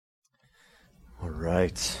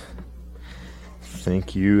right.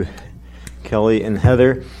 Thank you, Kelly and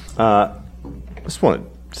Heather. Isn't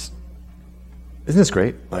this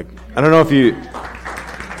great? Like, I don't know if you...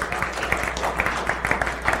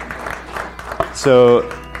 So,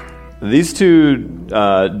 these two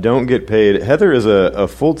don't get paid. Heather is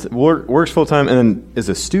works full-time and then is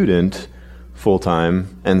a student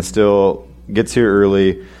full-time and still gets here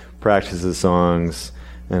early, practices songs,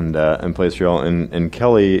 and plays for y'all. And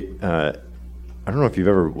Kelly... I don't know if you've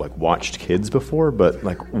ever watched kids before, but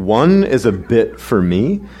one is a bit for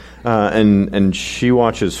me, and she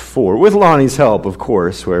watches 4 with Lonnie's help, of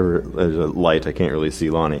course. Wherever there's a light, I can't really see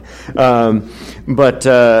Lonnie. So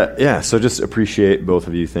just appreciate both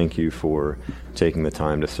of you. Thank you for taking the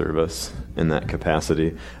time to serve us in that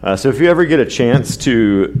capacity. So if you ever get a chance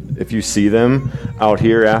if you see them out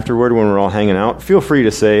here afterward when we're all hanging out, feel free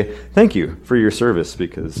to say thank you for your service,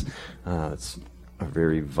 because it's a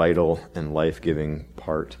very vital and life-giving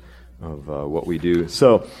part of what we do.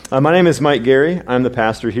 So, my name is Mike Gary. I'm the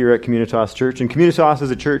pastor here at Communitas Church, and Communitas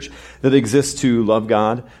is a church that exists to love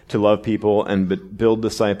God, to love people, and build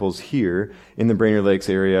disciples here in the Brainerd Lakes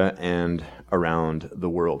area and around the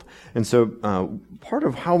world. And so, part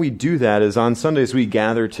of how we do that is on Sundays we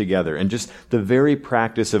gather together, and just the very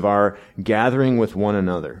practice of our gathering with one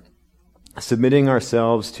another, submitting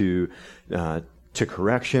ourselves to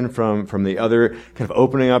correction from the other, kind of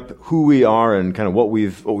opening up who we are and kind of what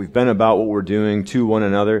we've been about, what we're doing to one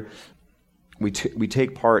another. We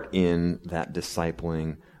take part in that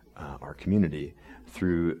discipling our community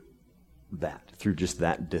through just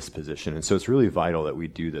that disposition. And so it's really vital that we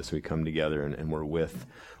do this. We come together and we're with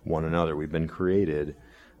one another. We've been created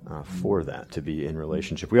for that, to be in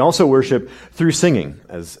relationship. We also worship through singing,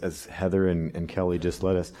 as Heather and Kelly just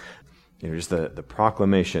led us. Just the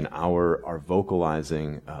proclamation, our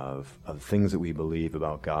vocalizing of things that we believe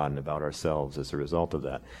about God and about ourselves as a result of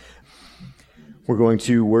that. We're going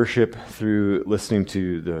to worship through listening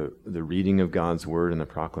to the reading of God's Word and the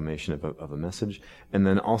proclamation of a message. And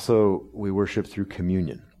then also we worship through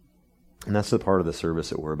communion. And that's the part of the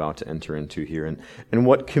service that we're about to enter into here. And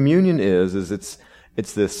what communion is it's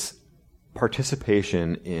this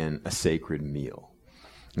participation in a sacred meal.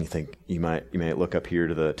 And you think you might look up here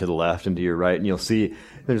to the left and to your right, and you'll see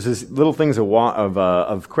there's this little things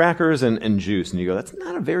of crackers and juice, and you go, that's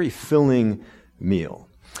not a very filling meal.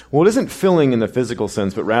 Well, it isn't filling in the physical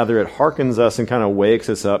sense, but rather it hearkens us and kind of wakes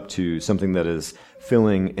us up to something that is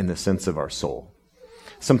filling in the sense of our soul,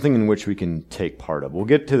 something in which we can take part of. We'll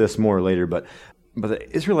get to this more later, but the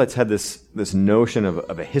Israelites had this notion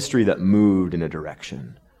of a history that moved in a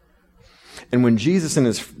direction. And when Jesus and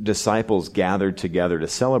his disciples gathered together to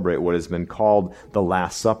celebrate what has been called the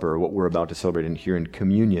Last Supper, what we're about to celebrate here in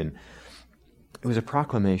communion, it was a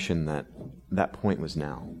proclamation that point was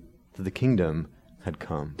now, that the kingdom had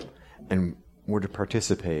come, and we're to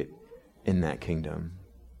participate in that kingdom.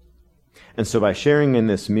 And so by sharing in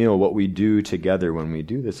this meal, what we do together when we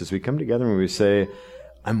do this is we come together and we say,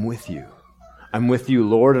 I'm with you. I'm with you,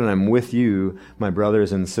 Lord, and I'm with you, my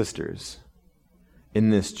brothers and sisters, in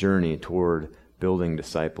this journey toward building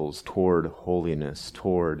disciples, toward holiness,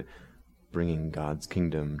 toward bringing God's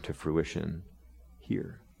kingdom to fruition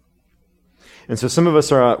here. And so some of us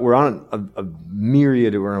we're on a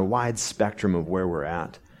myriad, we're on a wide spectrum of where we're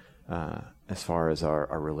at as far as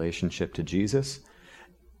our relationship to Jesus.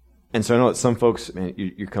 And so I know that some folks, man,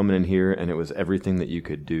 you're coming in here and it was everything that you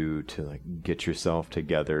could do to get yourself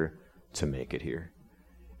together to make it here.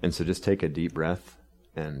 And so just take a deep breath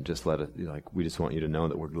and just let it, we just want you to know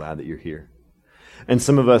that we're glad that you're here. And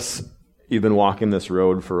some of us, you've been walking this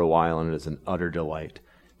road for a while, and it is an utter delight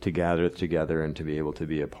to gather together and to be able to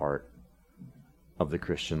be a part of the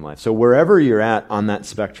Christian life. So wherever you're at on that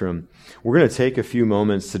spectrum, we're going to take a few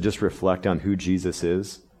moments to just reflect on who Jesus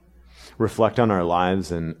is, reflect on our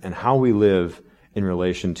lives and how we live in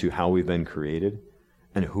relation to how we've been created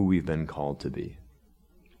and who we've been called to be.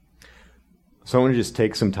 So I want to just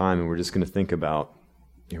take some time, and we're just going to think about,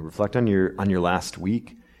 reflect on your last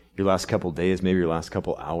week, your last couple days, maybe your last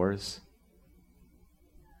couple hours.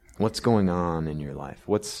 What's going on in your life?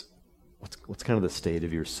 What's kind of the state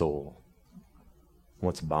of your soul?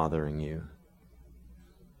 What's bothering you?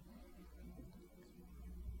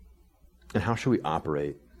 And how should we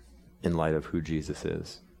operate in light of who Jesus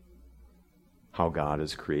is? How God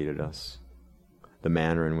has created us? The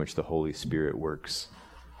manner in which the Holy Spirit works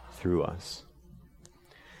through us.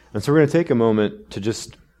 And so we're going to take a moment to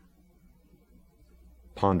just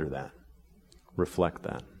ponder that, reflect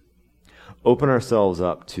that, open ourselves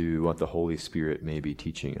up to what the Holy Spirit may be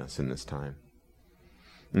teaching us in this time.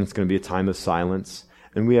 And it's going to be a time of silence.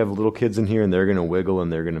 And we have little kids in here, and they're going to wiggle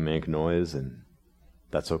and they're going to make noise. And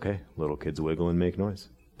That's okay. Little kids wiggle and make noise.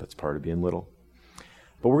 That's part of being little.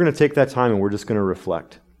 But we're going to take that time and we're just going to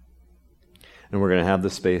reflect. And we're going to have the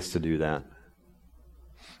space to do that.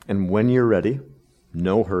 And when you're ready,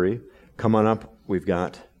 no hurry, come on up. We've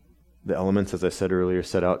got the elements, as I said earlier,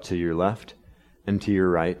 set out to your left and to your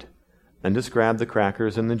right. And just grab the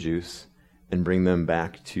crackers and the juice and bring them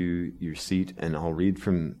back to your seat. And I'll read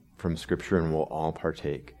from Scripture and we'll all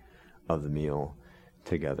partake of the meal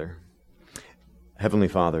together. Heavenly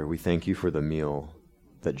Father, we thank you for the meal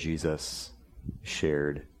that Jesus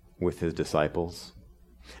shared with his disciples,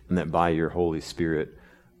 and that by your Holy Spirit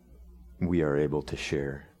we are able to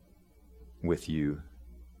share with you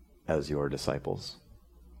as your disciples.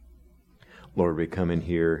 Lord, we come in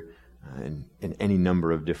here in any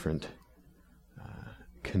number of different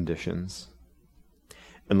conditions.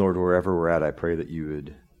 And Lord, wherever we're at, I pray that you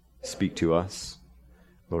would speak to us,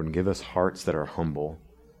 Lord, and give us hearts that are humble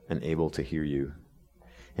and able to hear you,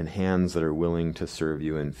 and hands that are willing to serve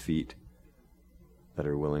you, and feet that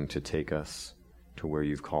are willing to take us to where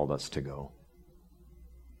you've called us to go.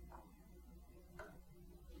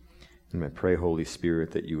 And I pray, Holy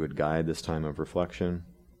Spirit, that you would guide this time of reflection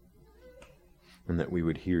and that we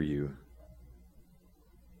would hear you.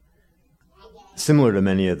 Similar to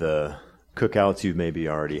many of the cookouts you've maybe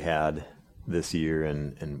already had this year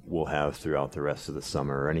and will have throughout the rest of the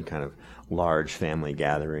summer, or any kind of large family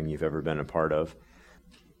gathering you've ever been a part of,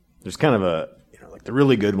 there's kind of a, like the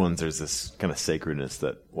really good ones, there's this kind of sacredness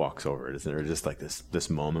that walks over it, isn't there? Just like this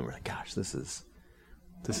moment where, like, gosh, this is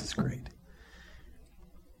great.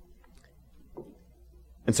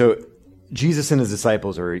 And so Jesus and his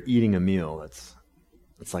disciples are eating a meal that's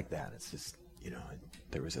like that. It's just,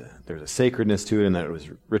 there was a sacredness to it, and that it was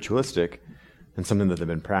ritualistic and something that they've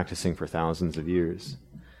been practicing for thousands of years.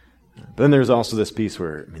 But then there's also this piece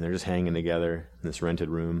where, they're just hanging together in this rented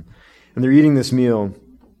room, and they're eating this meal.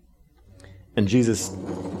 And Jesus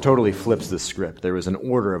totally flips the script. There was an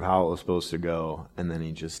order of how it was supposed to go, and then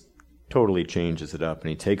he just totally changes it up. And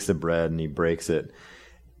he takes the bread and he breaks it,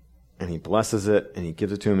 and he blesses it, and he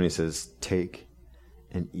gives it to him, and he says, "Take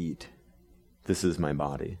and eat. This is my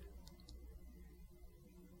body."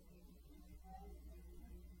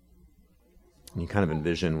 And you kind of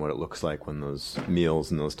envision what it looks like when those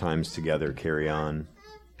meals and those times together carry on.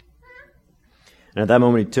 And at that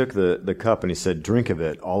moment he took the cup and he said, "Drink of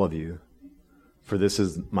it, all of you. For this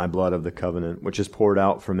is my blood of the covenant, which is poured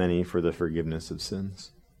out for many for the forgiveness of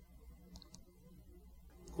sins."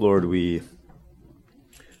 Lord, we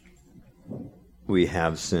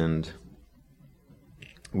have sinned.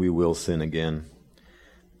 We will sin again.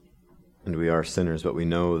 And we are sinners, but we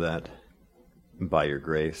know that by your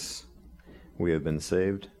grace we have been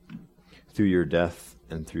saved through your death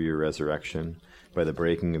and through your resurrection, by the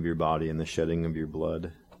breaking of your body and the shedding of your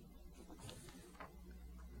blood.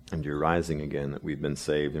 And you're rising again, that we've been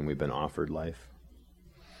saved and we've been offered life.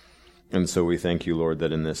 And so we thank you, Lord,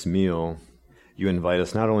 that in this meal, you invite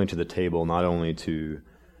us not only to the table, not only to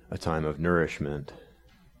a time of nourishment,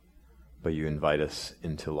 but you invite us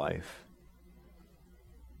into life.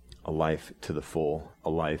 A life to the full, a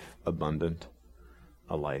life abundant,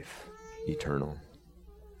 a life eternal.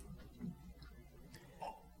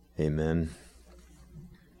 Amen.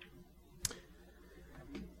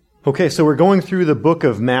 Okay, so we're going through the book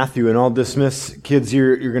of Matthew, and I'll dismiss kids.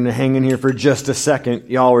 You're going to hang in here for just a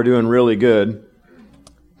second. Y'all were doing really good.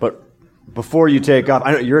 But before you take off,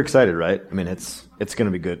 I know you're excited, right? It's going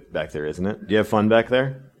to be good back there, isn't it? Do you have fun back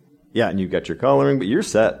there? Yeah, and you've got your coloring, but you're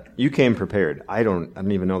set. You came prepared. I don't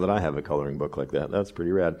even know that I have a coloring book like that. That's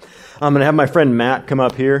pretty rad. I'm going to have my friend Matt come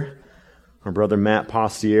up here. Our brother Matt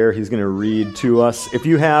Postier, he's going to read to us. If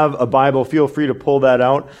you have a Bible, feel free to pull that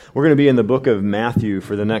out. We're going to be in the book of Matthew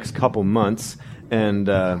for the next couple months. And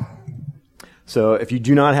so if you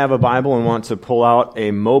do not have a Bible and want to pull out a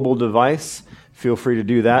mobile device, feel free to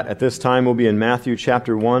do that. At this time, we'll be in Matthew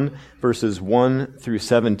chapter 1, verses 1 through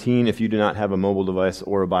 17. If you do not have a mobile device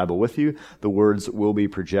or a Bible with you, the words will be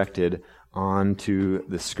projected onto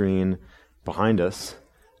the screen behind us.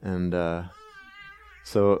 And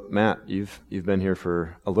so, Matt, you've been here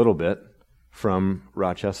for a little bit, from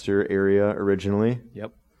Rochester area originally.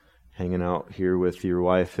 Yep. Hanging out here with your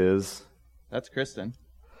wife is? That's Kristen,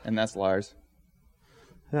 and that's Lars.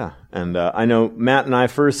 Yeah, and I know Matt and I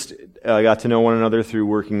first got to know one another through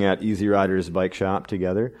working at Easy Riders Bike Shop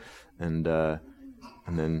together, and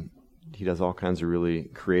then he does all kinds of really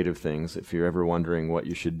creative things. If you're ever wondering what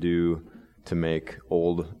you should do to make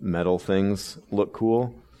old metal things look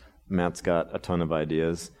cool, Matt's got a ton of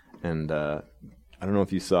ideas, and I don't know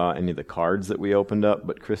if you saw any of the cards that we opened up,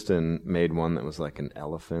 but Kristen made one that was like an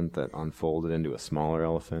elephant that unfolded into a smaller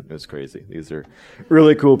elephant. It was crazy. These are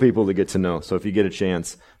really cool people to get to know. So if you get a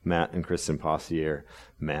chance, Matt and Kristen Possiere.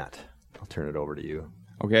 Matt, I'll turn it over to you.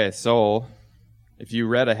 Okay, so if you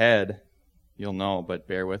read ahead, you'll know, but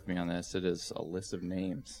bear with me on this. It is a list of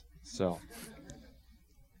names. So,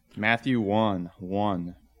 Matthew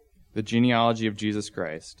 1:1, the genealogy of Jesus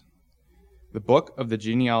Christ. The book of the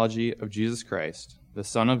genealogy of Jesus Christ, the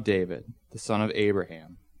son of David, the son of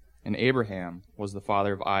Abraham. And Abraham was the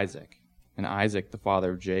father of Isaac, and Isaac the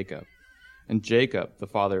father of Jacob, and Jacob the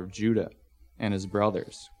father of Judah and his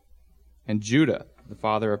brothers, and Judah the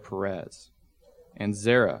father of Perez, and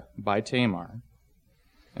Zerah by Tamar,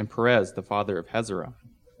 and Perez the father of Hezron,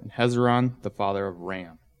 and Hezron the father of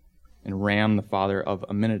Ram, and Ram the father of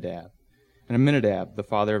Amminadab, and Amminadab the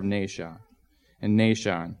father of Nahshon, and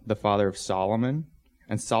Nahshon the father of Solomon,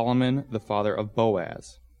 and Solomon the father of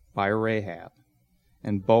Boaz by Rahab,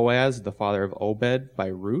 and Boaz the father of Obed by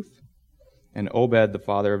Ruth, and Obed the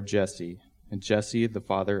father of Jesse, and Jesse the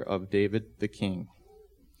father of David the king.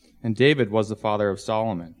 And David was the father of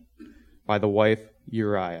Solomon by the wife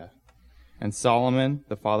Uriah, and Solomon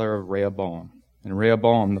the father of Rehoboam, and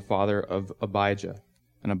Rehoboam the father of Abijah,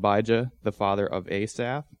 and Abijah the father of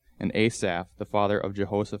Asaph, and Asaph the father of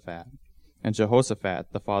Jehoshaphat, and Jehoshaphat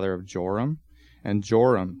the father of Joram, and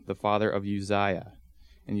Joram the father of Uzziah,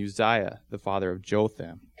 and Uzziah the father of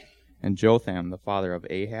Jotham, and Jotham the father of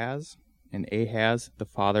Ahaz, and Ahaz the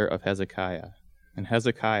father of Hezekiah, and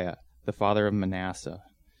Hezekiah the father of Manasseh,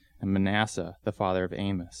 and Manasseh the father of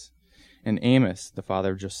Amos, and Amos the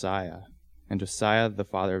father of Josiah, and Josiah the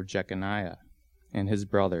father of Jeconiah, and his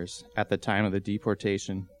brothers, at the time of the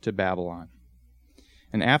deportation to Babylon.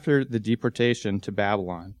 And after the deportation to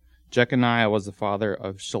Babylon, Jeconiah was the father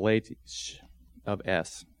of Shalatish of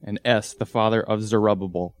Es, and Es the father of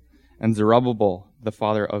Zerubbabel, and Zerubbabel the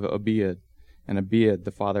father of Abiud, and Abiud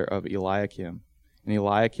the father of Eliakim, and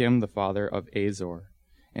Eliakim the father of Azor,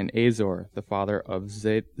 and Azor the father of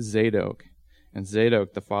Zadok, and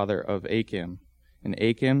Zadok the father of Achim, and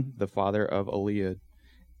Achim the father of Eliud,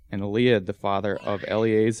 and Eliud the father of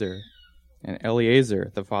Eleazar, and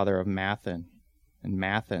Eleazar the father of Mathan, and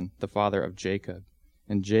Mathan the father of Jacob,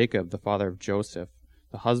 and Jacob the father of Joseph,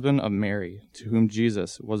 the husband of Mary, to whom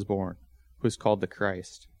Jesus was born, who is called the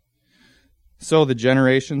Christ. So the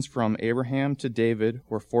generations from Abraham to David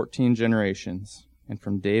were 14 generations, and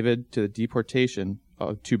from David to the deportation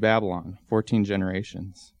to Babylon, 14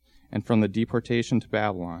 generations, and from the deportation to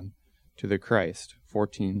Babylon to the Christ,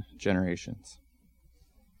 14 generations.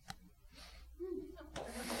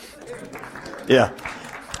 Yeah.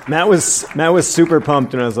 Matt was super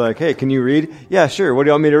pumped, and I was like, hey, can you read? Yeah, sure. What do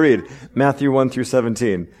you want me to read? Matthew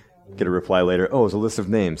 1-17. Get a reply later. Oh, it's a list of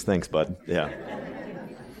names. Thanks, bud. Yeah.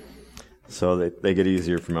 So they get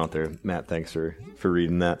easier from out there. Matt, thanks for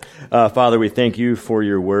reading that. Father, we thank you for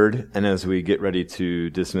your word. And as we get ready to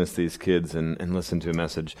dismiss these kids and listen to a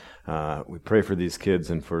message, we pray for these kids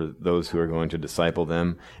and for those who are going to disciple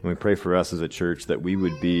them. And we pray for us as a church that we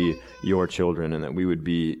would be your children and that we would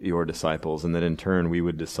be your disciples, and that in turn we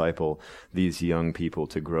would disciple these young people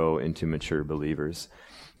to grow into mature believers.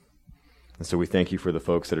 And so we thank you for the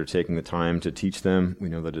folks that are taking the time to teach them. We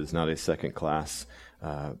know that it is not a second class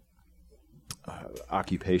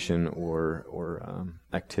occupation or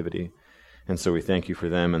activity. And so we thank you for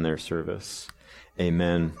them and their service.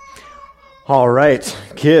 Amen. All right,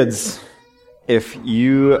 kids, if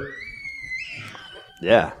you...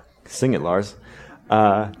 Yeah, sing it, Lars.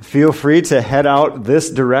 Feel free to head out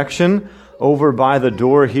this direction over by the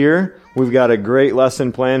door here. We've got a great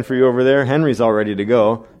lesson planned for you over there. Henry's all ready to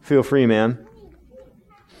go. Feel free, man.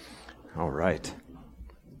 All right.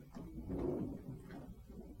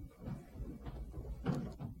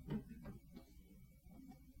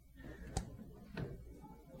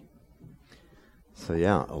 So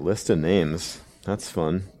yeah, a list of names. That's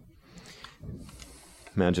fun.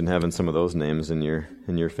 Imagine having some of those names in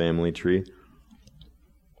your family tree.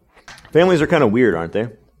 Families are kind of weird, aren't they?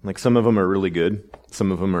 Like some of them are really good,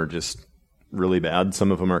 some of them are just really bad.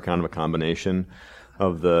 Some of them are kind of a combination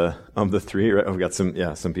of the three. Right? We've got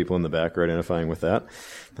some people in the back are identifying with that.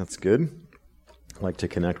 That's good. I like to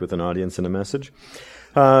connect with an audience in a message.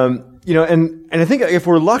 And I think if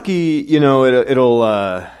we're lucky, it'll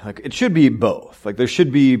like it should be both. Like there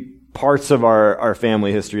should be parts of our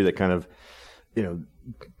family history that kind of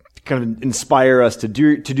inspire us to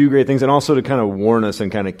do great things, and also to kind of warn us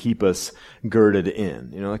and kind of keep us girded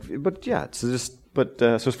in. So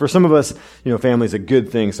for some of us, family is a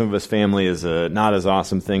good thing. Some of us, family is a not as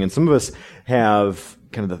awesome thing, and some of us have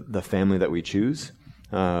kind of the family that we choose.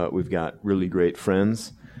 We've got really great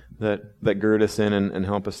friends that gird us in and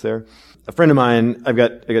help us there. A friend of mine, I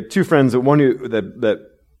got two friends, one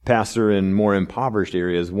that pastor in more impoverished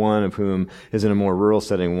areas, one of whom is in a more rural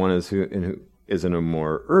setting, one who is in a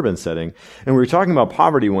more urban setting. And we were talking about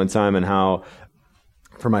poverty one time and how,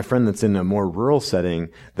 for my friend that's in a more rural setting,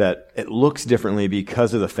 that it looks differently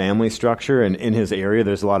because of the family structure. And in his area,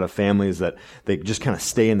 there's a lot of families that they just kind of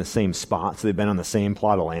stay in the same spot. So they've been on the same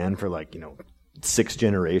plot of land for 6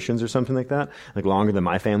 generations or something like that, like longer than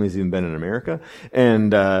my family's even been in America.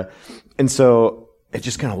 And so it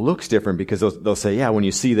just kind of looks different because they'll say, yeah, when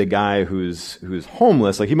you see the guy who's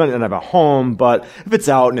homeless, like he might not have a home, but if it's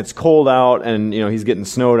out and it's cold out and, he's getting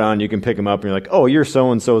snowed on, you can pick him up and you're like, oh, you're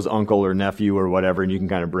so-and-so's uncle or nephew or whatever. And you can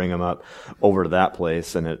kind of bring him up over to that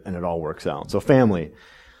place and it all works out. So family,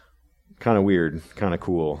 kind of weird, kind of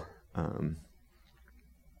cool.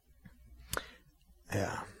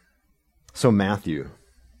 Yeah. So Matthew,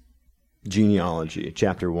 genealogy,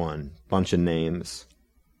 chapter 1, bunch of names.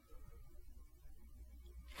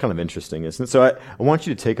 Kind of interesting, isn't it? So I want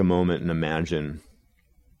you to take a moment and imagine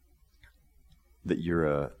that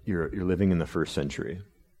you're living in the first century.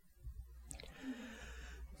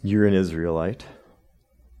 You're an Israelite,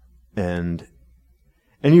 and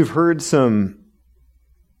you've heard some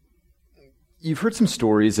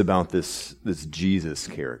stories about this Jesus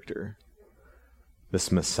character,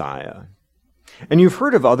 this Messiah. And you've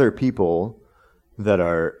heard of other people that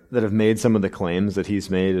have made some of the claims that he's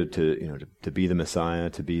made to be the Messiah,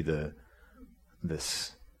 to be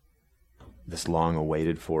this long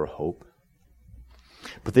awaited for hope.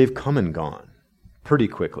 But they've come and gone pretty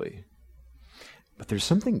quickly. But there's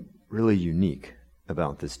something really unique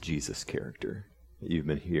about this Jesus character that you've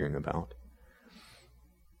been hearing about.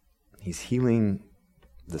 He's healing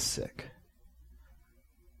the sick.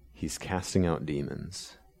 He's casting out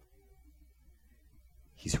demons.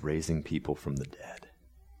 He's raising people from the dead.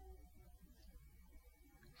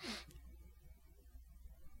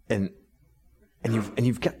 And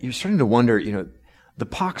you're starting to wonder, the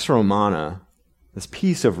Pax Romana, this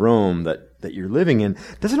piece of Rome that you're living in,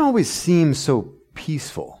 doesn't always seem so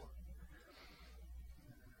peaceful.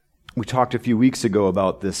 We talked a few weeks ago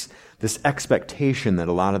about this expectation that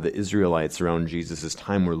a lot of the Israelites around Jesus'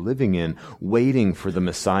 time were living in, waiting for the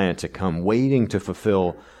Messiah to come, waiting to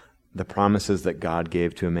fulfill the promises that God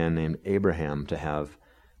gave to a man named Abraham to have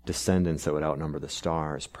descendants that would outnumber the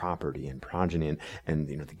stars, property and progeny, and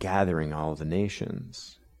the gathering all of the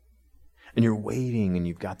nations. And you're waiting, and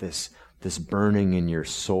you've got this burning in your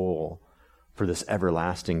soul for this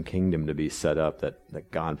everlasting kingdom to be set up that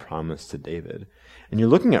God promised to David. And you're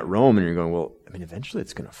looking at Rome, and you're going, well, eventually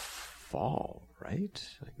it's going to fall, right?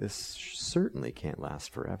 Like, this certainly can't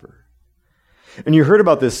last forever. And you heard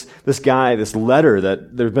about this guy, this letter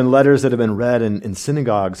that there have been letters that have been read in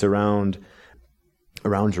synagogues around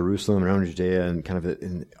Jerusalem, around Judea, and kind of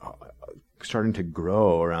starting to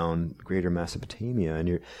grow around greater Mesopotamia. And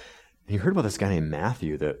you heard about this guy named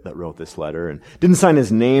Matthew that wrote this letter and didn't sign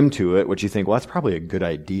his name to it, which you think, well, that's probably a good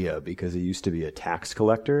idea because he used to be a tax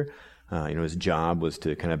collector. His job was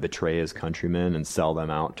to kind of betray his countrymen and sell them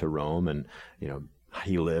out to Rome, and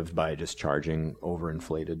he lived by just charging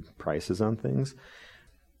overinflated prices on things.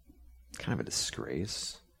 Kind of a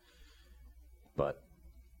disgrace. But,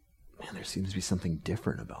 man, there seems to be something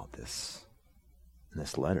different about this in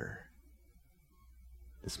this letter.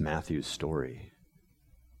 This Matthew's story.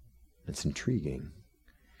 It's intriguing.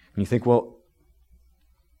 And you think, well,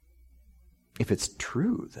 if it's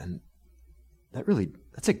true, then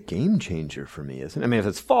that's a game changer for me, isn't it? If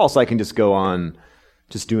it's false, I can just go on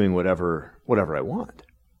just doing whatever I want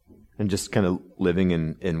and just kind of living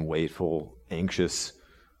in waitful, anxious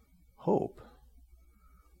hope.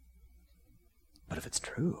 But if it's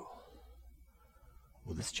true,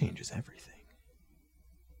 well, this changes everything.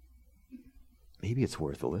 Maybe it's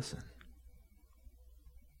worth a listen.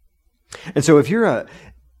 And so if you're an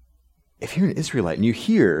Israelite and you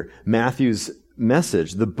hear Matthew's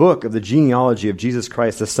message, the book of the genealogy of Jesus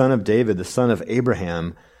Christ, the son of David, the son of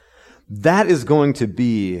Abraham, that is going to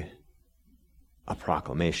be a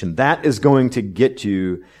proclamation. That is going to get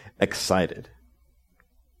you excited.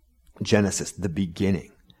 Genesis, the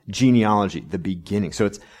beginning. Genealogy, the beginning. So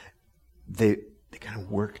they kind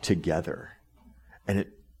of work together. And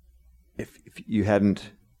if you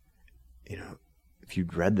hadn't, if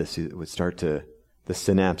you'd read this, it would start to, the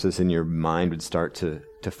synapses in your mind would start to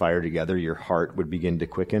fire together. Your heart would begin to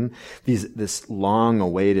quicken. This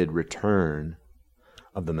long-awaited return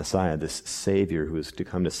of the Messiah, this Savior who is to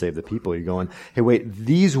come to save the people. You're going, hey, wait,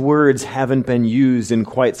 these words haven't been used in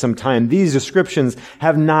quite some time. These descriptions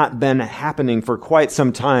have not been happening for quite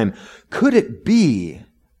some time. Could it be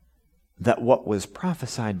that what was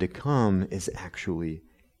prophesied to come is actually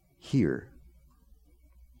here?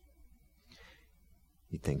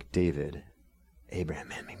 You think David, Abraham,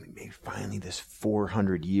 man, maybe finally this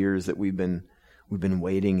 400 years that we've been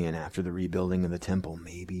waiting in after the rebuilding of the temple,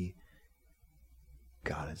 maybe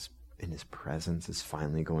God is in his presence is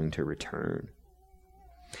finally going to return.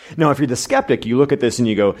 Now, if you're the skeptic, you look at this and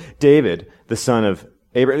you go, David, the son of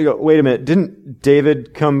Abraham, you go, wait a minute, didn't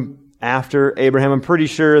David come after Abraham? I'm pretty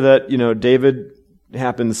sure that, David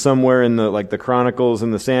happened somewhere in the Chronicles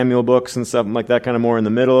and the Samuel books and something like that, kind of more in the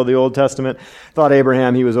middle of the Old Testament. Thought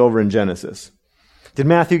Abraham, he was over in Genesis. Did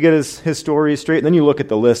Matthew get his story straight? And then you look at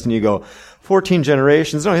the list and you go, 14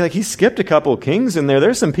 generations. No, he skipped a couple of kings in there.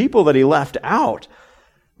 There's some people that he left out.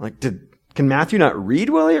 Can Matthew not read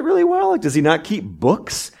really well? Does he not keep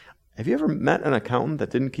books? Have you ever met an accountant that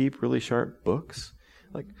didn't keep really sharp books?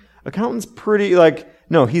 Accountant's pretty,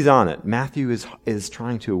 no, he's on it. Matthew is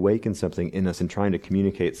trying to awaken something in us and trying to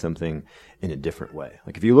communicate something in a different way.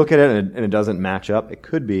 If you look at it and it doesn't match up, it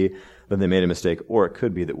could be that they made a mistake, or it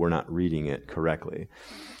could be that we're not reading it correctly.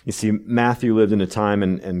 You see, Matthew lived in a time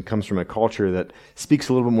and comes from a culture that speaks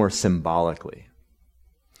a little bit more symbolically.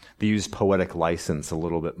 They used poetic license a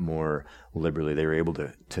little bit more liberally. They were able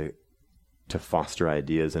to foster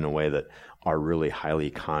ideas in a way that our really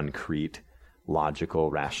highly concrete,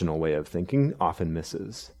 logical, rational way of thinking often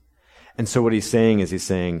misses. And so what he's saying is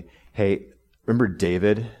hey, remember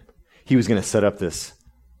David? He was going to set up this,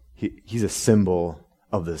 he's a symbol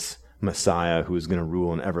of this Messiah who is going to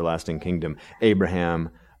rule an everlasting kingdom.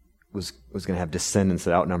 Abraham was going to have descendants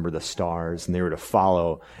that outnumber the stars, and they were to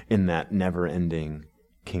follow in that never-ending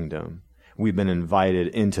kingdom. We've been invited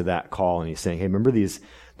into that call, and he's saying, hey, remember these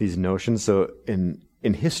notions? So in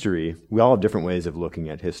history, we all have different ways of looking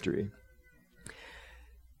at history.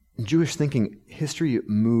 In Jewish thinking, history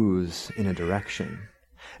moves in a direction.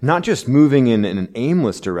 Not just moving in an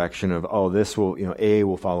aimless direction of, this will, A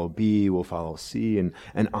will follow B, will follow C, and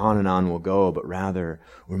on will go, but rather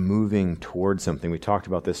we're moving towards something. We talked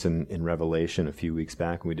about this in Revelation a few weeks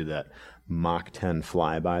back when we did that Mach 10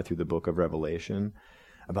 flyby through the book of Revelation,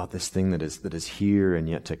 about this thing that is here and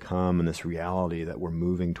yet to come, and this reality that we're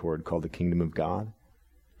moving toward called the kingdom of God.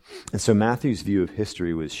 And so Matthew's view of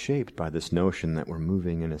history was shaped by this notion that we're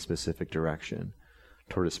moving in a specific direction,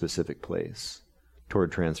 toward a specific place,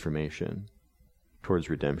 toward transformation, towards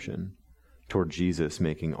redemption, toward Jesus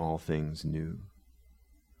making all things new.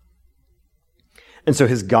 And so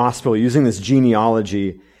his gospel, using this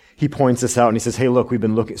genealogy, he points this out and he says, hey, look, we've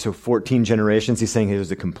been looking, so 14 generations. He's saying, hey,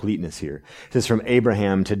 there's a completeness here. This is from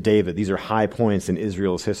Abraham to David. These are high points in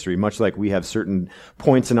Israel's history, much like we have certain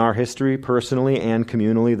points in our history, personally and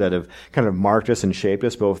communally, that have kind of marked us and shaped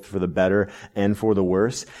us, both for the better and for the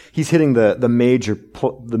worse. He's hitting the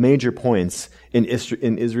major points in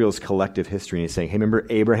Israel's collective history. And he's saying, hey, remember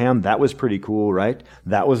Abraham? That was pretty cool, right?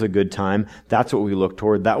 That was a good time. That's what we look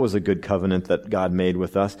toward. That was a good covenant that God made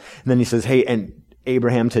with us. And then he says, hey, and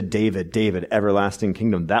Abraham to David, everlasting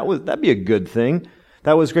kingdom. That'd be a good thing.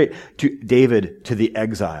 That was great. To David to the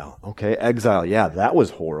exile. Okay, exile. Yeah, that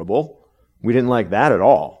was horrible. We didn't like that at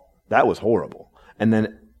all. That was horrible. And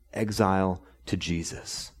then exile to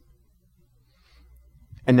Jesus.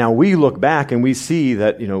 And now we look back and we see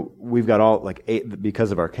that, we've got all,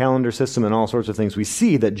 because of our calendar system and all sorts of things, we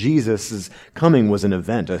see that Jesus' coming was an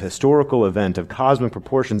event, a historical event of cosmic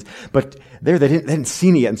proportions, but they hadn't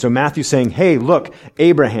seen it yet. And so Matthew's saying, hey, look,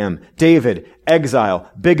 Abraham, David, exile,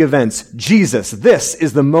 big events, Jesus, this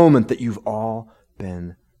is the moment that you've all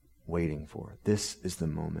been waiting for. This is the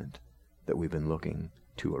moment that we've been looking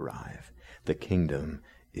to arrive. The kingdom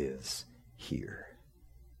is here.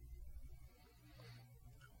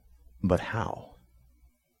 But how?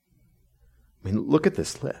 Look at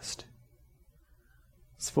this list.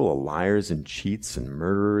 It's full of liars and cheats and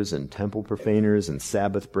murderers and temple profaners and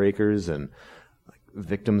Sabbath breakers and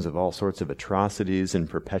victims of all sorts of atrocities and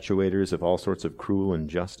perpetuators of all sorts of cruel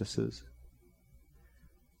injustices.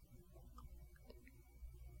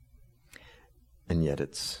 And yet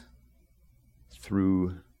it's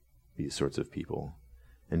through these sorts of people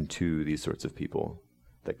and to these sorts of people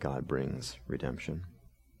that God brings redemption.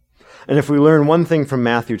 And if we learn one thing from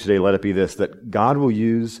Matthew today, let it be this, that God will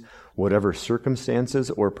use whatever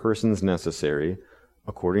circumstances or persons necessary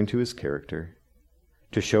according to his character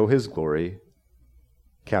to show his glory,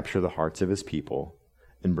 capture the hearts of his people,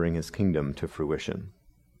 and bring his kingdom to fruition.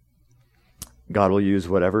 God will use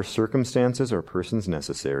whatever circumstances or persons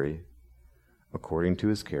necessary according to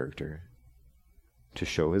his character, to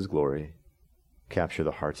show his glory, capture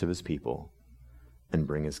the hearts of his people, and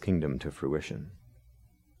bring his kingdom to fruition.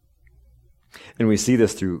 And we see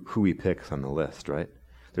this through who he picks on the list, right?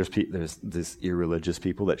 There's this irreligious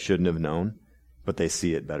people that shouldn't have known, but they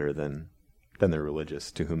see it better than the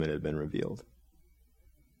religious to whom it had been revealed.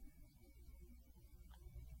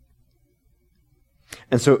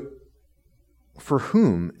 And so, for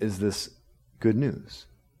whom is this good news?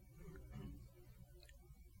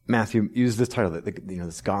 Matthew used this title,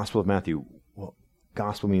 this Gospel of Matthew. Well,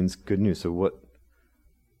 gospel means good news. So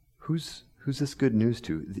who's this good news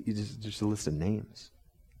to? Just a list of names.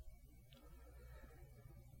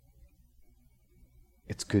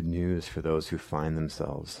 It's good news for those who find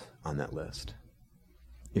themselves on that list.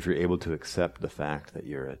 If you're able to accept the fact that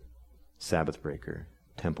you're a Sabbath breaker,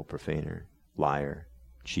 temple profaner, liar,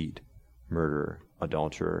 cheat, murderer,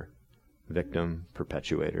 adulterer, victim,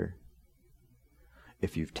 perpetuator.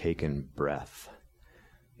 If you've taken breath,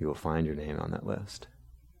 you will find your name on that list.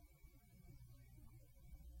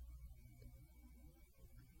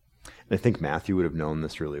 And I think Matthew would have known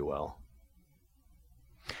this really well.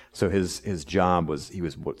 So his job was, he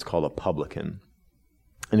was what's called a publican.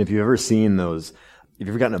 And if you've ever seen those, if you've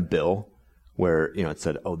ever gotten a bill where, it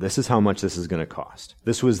said, oh, this is how much this is going to cost.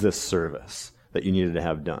 This was this service that you needed to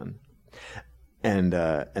have done. And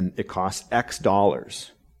it cost X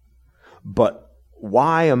dollars. But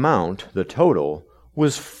Y amount, the total,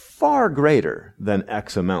 was far greater than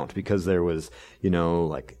X amount because there was,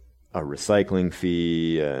 like a recycling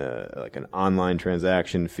fee, like an online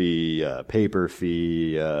transaction fee, paper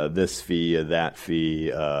fee, this fee, that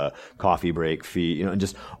fee, coffee break fee, and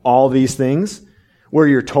just all these things where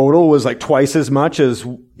your total was like twice as much as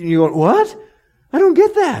you go, what? I don't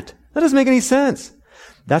get that. That doesn't make any sense.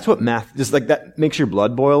 That's what math, just like that makes your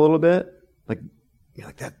blood boil a little bit. Like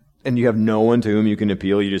that. And you have no one to whom you can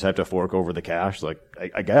appeal. You just have to fork over the cash. Like,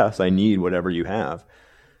 I guess I need whatever you have.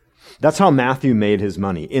 That's how Matthew made his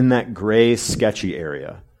money, in that gray, sketchy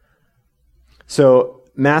area. So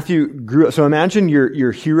Matthew grew up. So imagine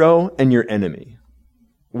your hero and your enemy.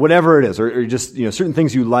 Whatever it is, or just, certain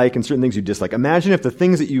things you like and certain things you dislike. Imagine if the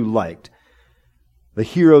things that you liked, the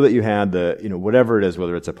hero that you had, whatever it is,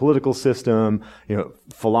 whether it's a political system,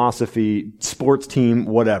 philosophy, sports team,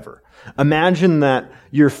 whatever. Imagine that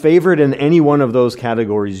your favorite in any one of those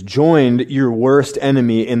categories joined your worst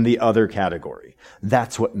enemy in the other category.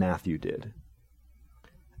 That's what Matthew did.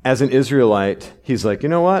 As an Israelite, he's like, you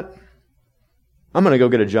know what? I'm going to go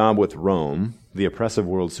get a job with Rome, the oppressive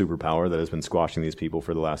world superpower that has been squashing these people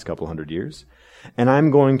for the last couple hundred years. And I'm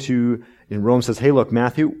going to, and Rome says, hey, look,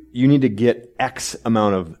 Matthew, you need to get X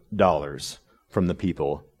amount of dollars from the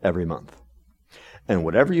people every month. And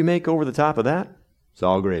whatever you make over the top of that, it's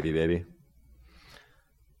all gravy, baby.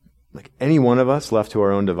 Like any one of us left to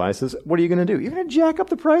our own devices, what are you going to do? You're going to jack up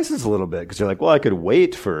the prices a little bit because you're like, well, I could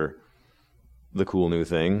wait for the cool new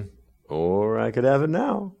thing, or I could have it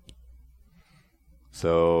now.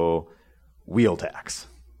 So, wheel tax.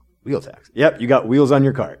 Wheel tax. Yep, you got wheels on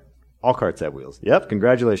your cart. All carts have wheels. Yep,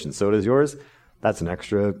 congratulations. So does yours. That's an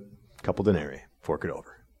extra couple denarii. Fork it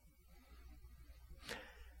over.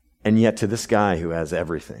 And yet to this guy who has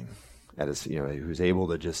everything, who's able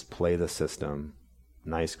to just play the system,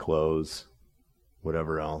 nice clothes,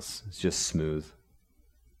 whatever else, it's just smooth.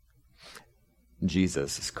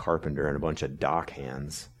 Jesus, this carpenter and a bunch of dock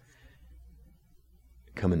hands,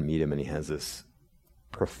 come and meet him, and he has this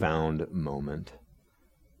profound moment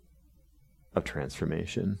of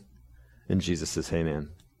transformation. And Jesus says, hey man,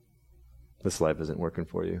 this life isn't working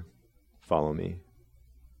for you. Follow me.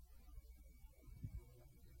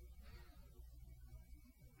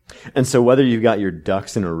 And so whether you've got your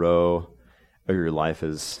ducks in a row or your life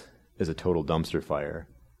is a total dumpster fire,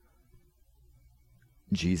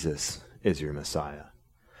 Jesus is your Messiah.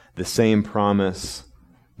 The same promise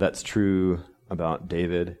that's true about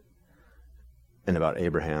David and about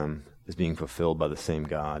Abraham is being fulfilled by the same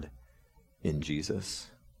God in Jesus.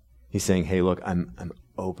 He's saying, hey, look, I'm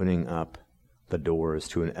opening up the doors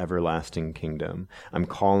to an everlasting kingdom. I'm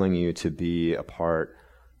calling you to be a part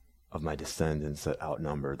of my descendants that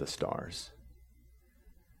outnumber the stars.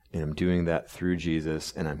 And I'm doing that through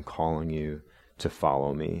Jesus, and I'm calling you to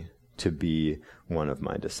follow me, to be one of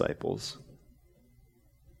my disciples.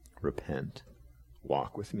 Repent.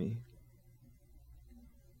 Walk with me.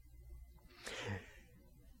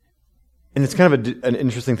 And it's kind of an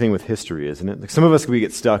interesting thing with history, isn't it? Like some of us, we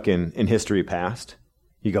get stuck in history past.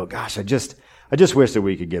 You go, gosh, I just I just wish that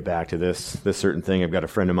we could get back to this certain thing. I've got a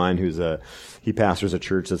friend of mine he pastors a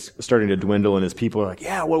church that's starting to dwindle, and his people are like,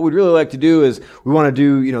 yeah, what we'd really like to do is we want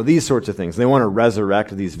to do, these sorts of things. And they want to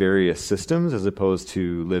resurrect these various systems as opposed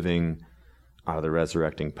to living out of the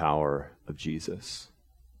resurrecting power of Jesus.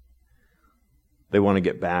 They want to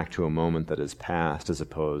get back to a moment that is past as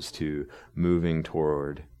opposed to moving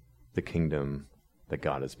toward the kingdom that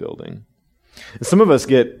God is building. And some of us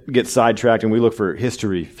get sidetracked and we look for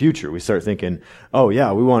history, future. We start thinking, oh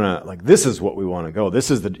yeah, we want to, this is what we want to go.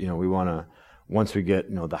 This is we want to, once we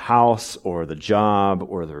get, the house or the job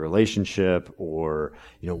or the relationship or,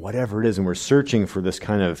 whatever it is, and we're searching for this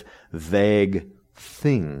kind of vague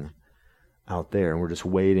thing out there, and we're just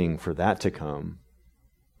waiting for that to come.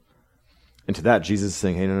 And to that, Jesus is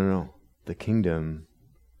saying, hey, no. The kingdom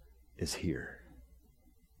is here.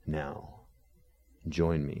 Now.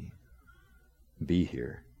 Join me. Be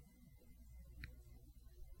here.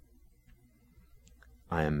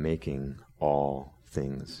 I am making all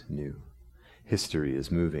things new. History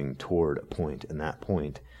is moving toward a point, and that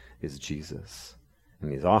point is Jesus.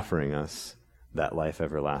 And he's offering us that life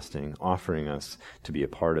everlasting, offering us to be a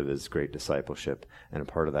part of his great discipleship and a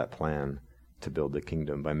part of that plan to build the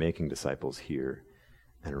kingdom by making disciples here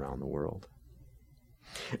and around the world.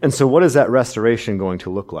 And so what is that restoration going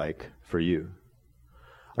to look like for you?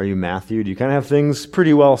 Are you Matthew? Do you kind of have things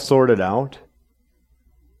pretty well sorted out?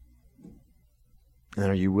 And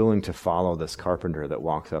are you willing to follow this carpenter that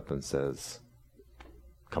walks up and says,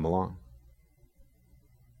 come along?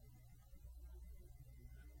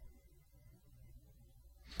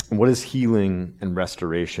 And what does healing and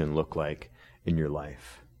restoration look like in your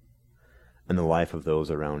life and the life of those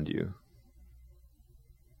around you?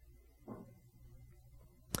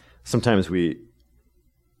 Sometimes we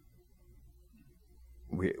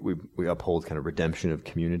uphold kind of redemption of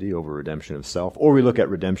community over redemption of self, or we look at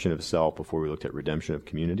redemption of self before we looked at redemption of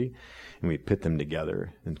community, and we pit them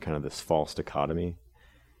together in kind of this false dichotomy.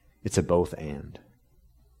 It's a both and.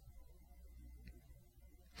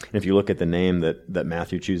 And if you look at the name that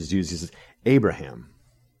Matthew chooses to use, he says Abraham.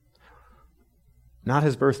 Not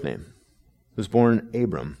his birth name. He was born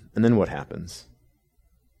Abram. And then what happens?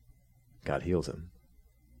 God heals him.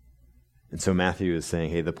 And so Matthew is saying,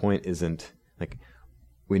 hey, the point isn't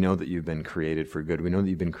we know that you've been created for good. We know that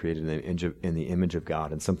you've been created in the image of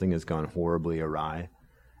God, and something has gone horribly awry,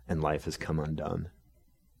 and life has come undone.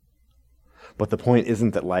 But the point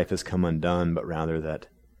isn't that life has come undone, but rather that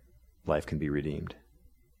life can be redeemed.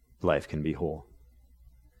 Life can be whole.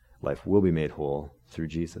 Life will be made whole through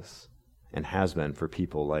Jesus, and has been for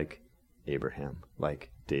people like Abraham, like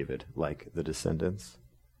David, like the descendants.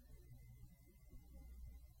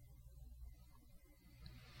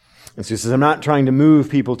 And so he says, I'm not trying to move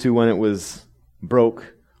people to when it was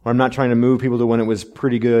broke, or I'm not trying to move people to when it was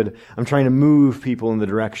pretty good. I'm trying to move people in the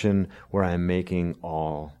direction where I am making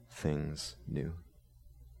all things new.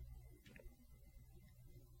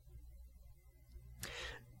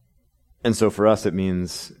 And so for us, it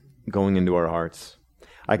means going into our hearts.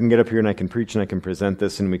 I can get up here and I can preach and I can present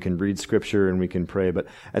this and we can read scripture and we can pray, but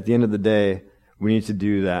at the end of the day, we need to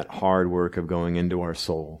do that hard work of going into our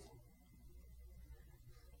soul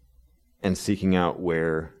and seeking out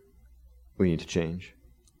where we need to change,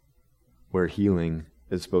 where healing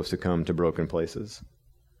is supposed to come to broken places.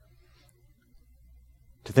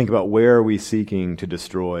 To think about where are we seeking to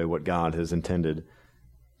destroy what God has intended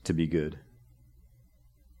to be good.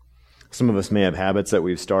 Some of us may have habits that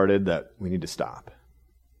we've started that we need to stop.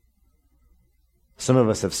 Some of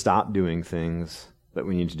us have stopped doing things that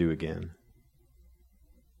we need to do again.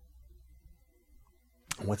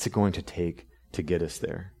 What's it going to take to get us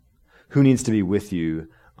there? Who needs to be with you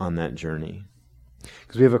on that journey?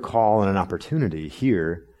 Because we have a call and an opportunity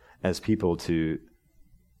here as people to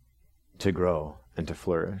grow and to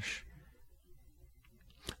flourish.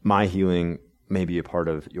 My healing may be a part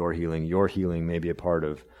of your healing. Your healing may be a part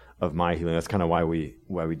of my healing. That's kind of why we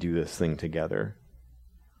do this thing together.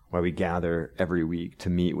 Why we gather every week to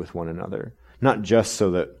meet with one another. Not just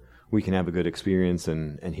so that we can have a good experience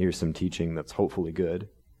and hear some teaching that's hopefully good,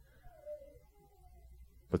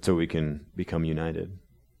 but so we can become united.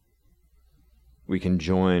 We can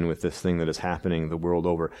join with this thing that is happening the world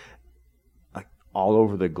over. All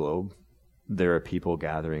over the globe, there are people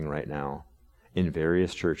gathering right now in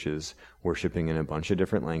various churches, worshiping in a bunch of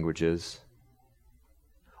different languages,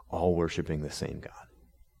 all worshiping the same God.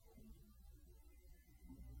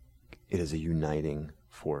 It is a uniting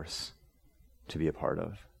force to be a part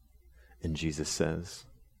of. And Jesus says,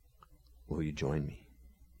 will you join me?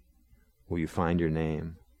 Will you find your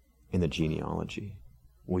name in the genealogy?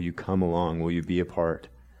 Will you come along? Will you be a part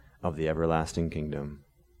of the everlasting kingdom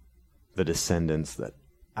the descendants that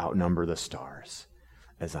outnumber the stars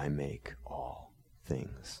as I make all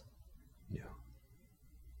things new.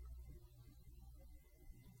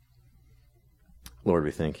 Lord,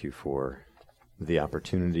 we thank you for the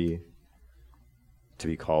opportunity to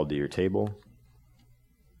be called to your table,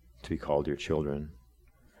 to be called your children,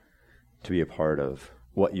 to be a part of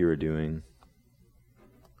what you are doing,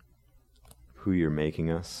 who you're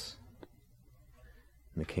making us,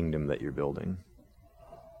 and the kingdom that you're building.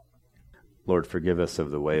 Lord, forgive us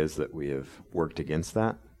of the ways that we have worked against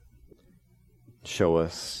that. Show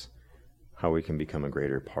us how we can become a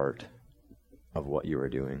greater part of what you are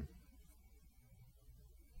doing.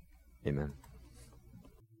 Amen.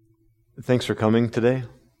 Thanks for coming today.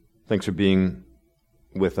 Thanks for being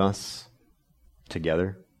with us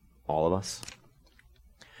together, all of us.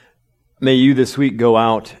 May you this week go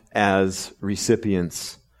out as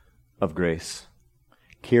recipients of grace,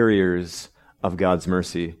 carriers of God's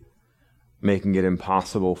mercy, making it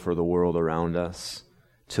impossible for the world around us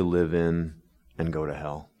to live in and go to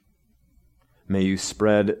hell. May you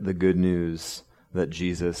spread the good news that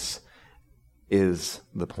Jesus is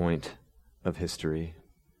the point of history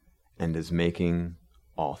and is making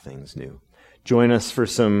all things new. Join us for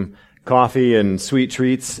some coffee and sweet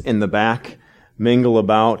treats in the back. Mingle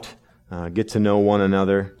about, get to know one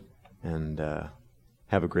another, and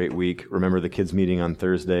have a great week. Remember the kids' meeting on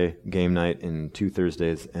Thursday, game night in 2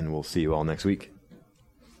 Thursdays, and we'll see you all next week.